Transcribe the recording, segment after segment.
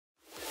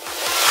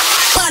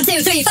2,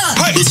 3, 4.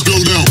 Let's go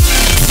now.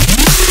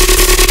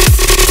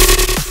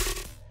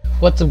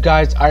 What's up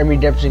guys, I'm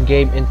Redemption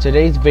Game. In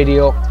today's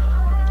video,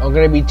 I'm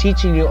going to be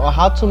teaching you on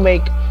how to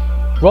make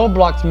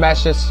Roblox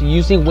meshes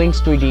using Wings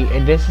 3D,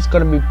 and this is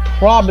going to be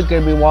probably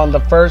going to be one of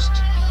the first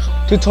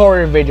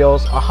tutorial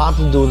videos on how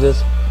to do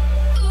this,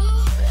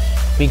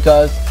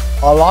 because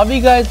a lot of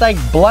you guys like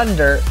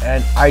Blender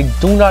and I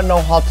do not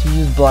know how to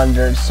use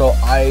Blender. So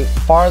as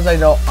far as I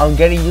know, I'm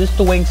getting used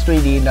to Wings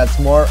 3D, and that's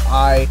more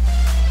I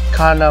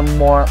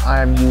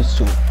am used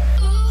to.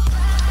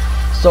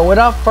 So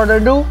without further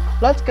ado,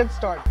 let's get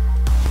started.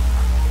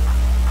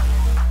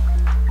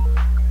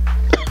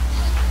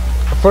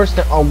 First,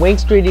 on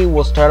Wings 3D,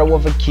 we'll start out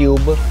with a cube,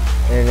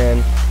 and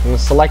then I'm gonna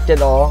select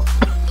it all.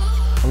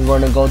 I'm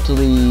gonna go to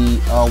the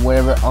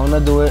wherever I'm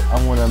gonna do it.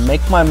 I'm gonna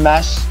make my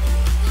mesh,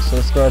 so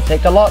it's gonna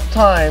take a lot of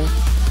time.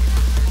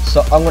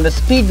 So I'm gonna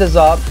speed this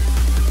up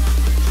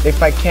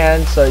if I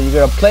can. So you're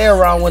gonna play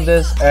around with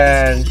this,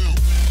 and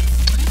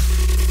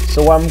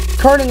so what I'm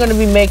currently gonna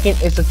be making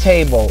is a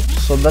table.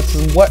 So this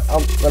is what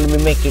I'm gonna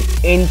be making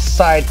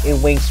inside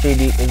in Wings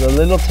 3D, is a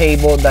little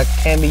table that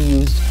can be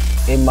used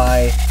in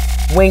my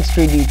Wings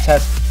 3D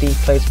testing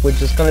place,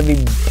 which is going to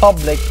be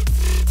public.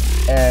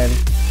 And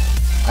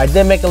I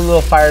did make a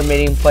little fire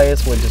mating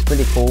place, which is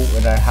pretty cool,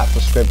 and I have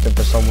to script it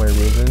for some weird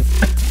reason.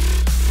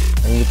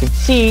 And you can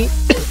see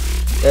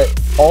that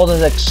all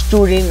this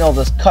extruding, all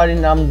this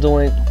cutting I'm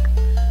doing.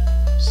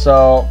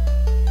 So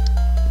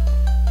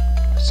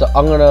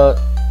I'm gonna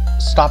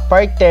stop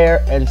right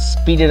there and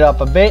speed it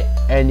up a bit,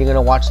 and you're gonna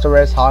watch the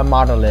rest how I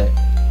model it.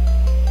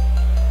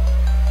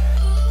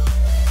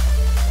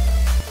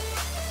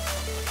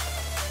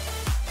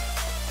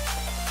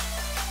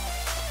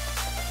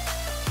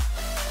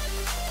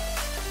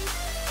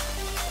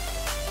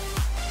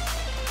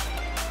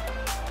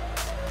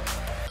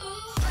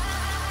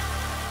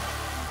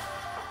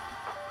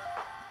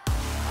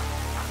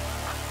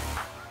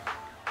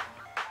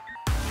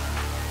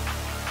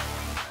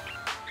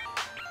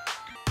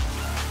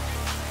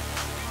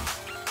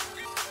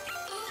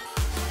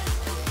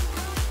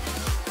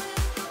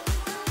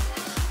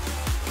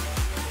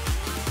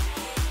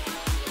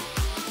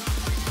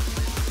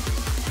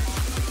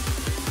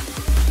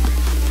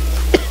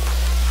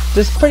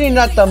 There's pretty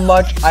not that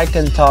much I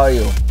can tell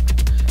you.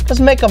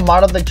 Just make a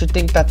model that you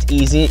think that's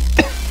easy.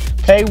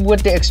 Play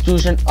with the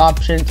extrusion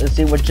options and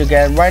see what you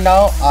get. Right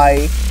now,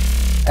 I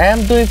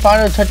am doing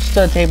final touches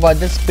to the table. I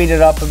just speed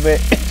it up a bit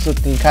so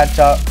it can catch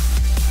up.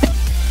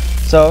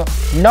 So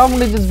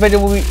normally this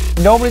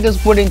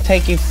this wouldn't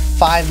take you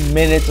 5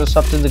 minutes or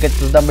something to get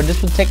this done, but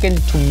this would take in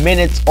 2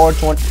 minutes or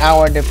to an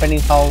hour,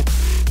 depending how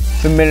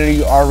familiar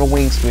you are with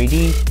Wings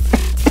 3D.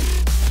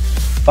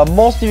 But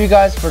most of you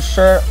guys, for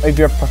sure, if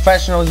you're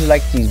professionals, you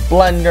like to use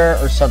Blender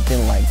or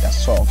something like that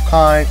sort of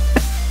kind.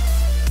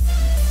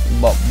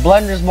 But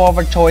Blender is more of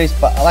a choice,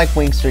 but I like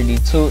Wings 3D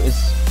too.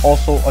 It's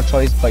also a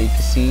choice, but you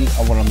can see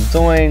what I'm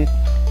doing.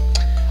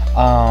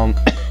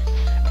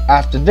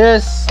 After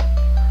this,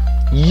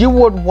 you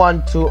would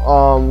want to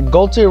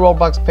go to your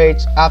Roblox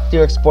page after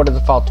you exported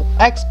the file to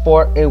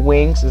export in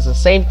Wings. It's the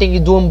same thing you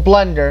do in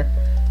Blender.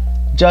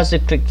 Just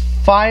click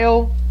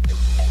File,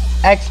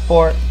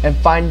 Export, and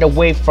find the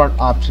wavefront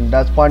option.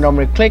 That's what I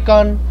normally click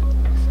on.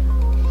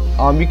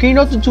 You can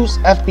also choose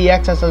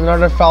FBX as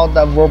another file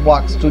that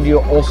Roblox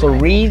Studio also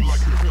reads,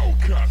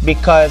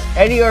 because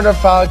any other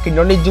file can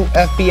only do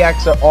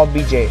FBX or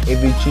OBJ.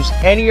 If you choose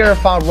any other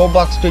file,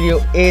 Roblox Studio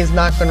is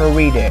not going to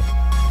read it.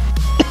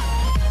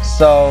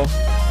 So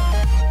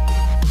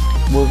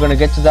we're going to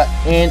get to that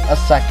in a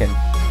second.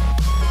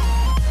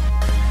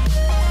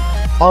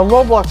 On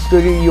Roblox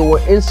Studio, you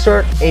will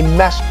insert a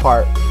mesh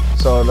part.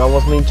 So that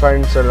was me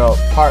trying to insert a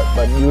part,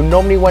 but you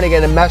normally want to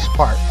get a mesh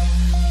part.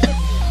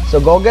 So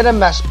go get a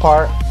mesh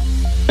part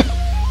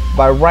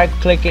by right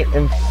clicking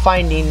and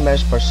finding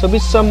mesh part. Should be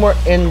somewhere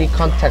in the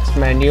context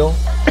menu.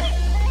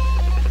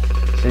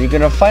 So you're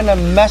gonna find a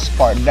mesh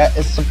part. That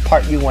is the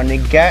part you want to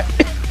get.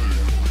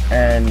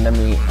 And let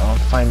me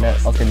find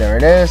that. Okay, there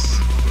it is.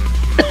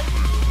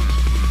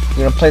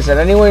 You're gonna place it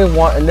anywhere you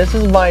want, and this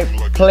is my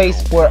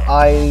place where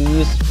I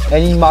use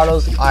any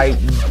models I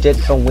did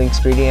from Wings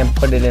 3D and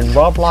put it in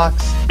Roblox.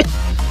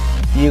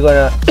 You're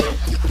gonna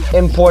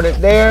import it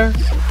there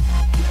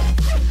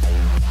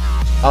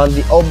on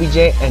the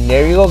OBJ, and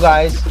there you go,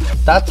 guys.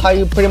 That's how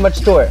you pretty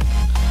much do it.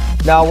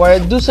 Now, what I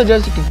do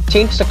suggest, you can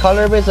change the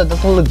color of it so it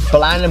doesn't look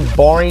bland and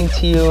boring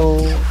to you.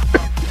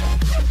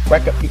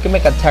 You can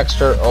make a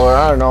texture, or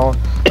I don't know.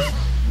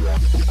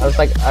 I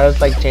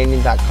just like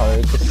changing that color.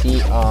 You can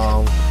see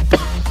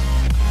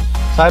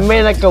so I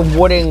made like a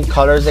wooden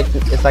colors.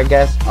 It's I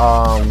guess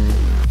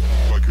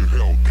Like a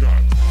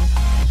Hellcat.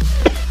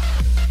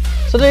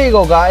 So there you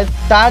go, guys.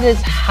 That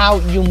is how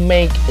you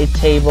make a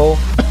table,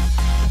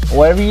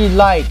 whatever you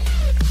like,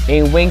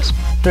 in Wings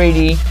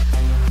 3D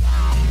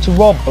to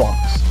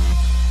Roblox.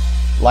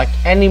 Like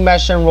any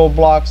mesh in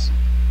Roblox,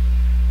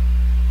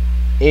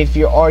 if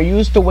you are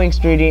used to Wings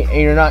 3D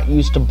and you're not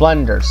used to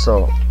Blender.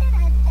 So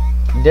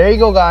there you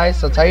go,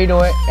 guys. That's how you do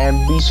it,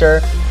 and be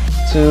sure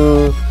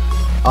to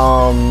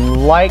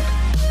like,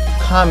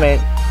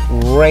 comment,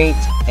 rate,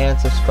 and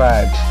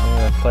subscribe.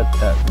 I'm gonna put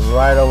that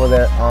right over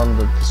there on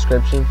the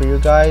description for you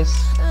guys.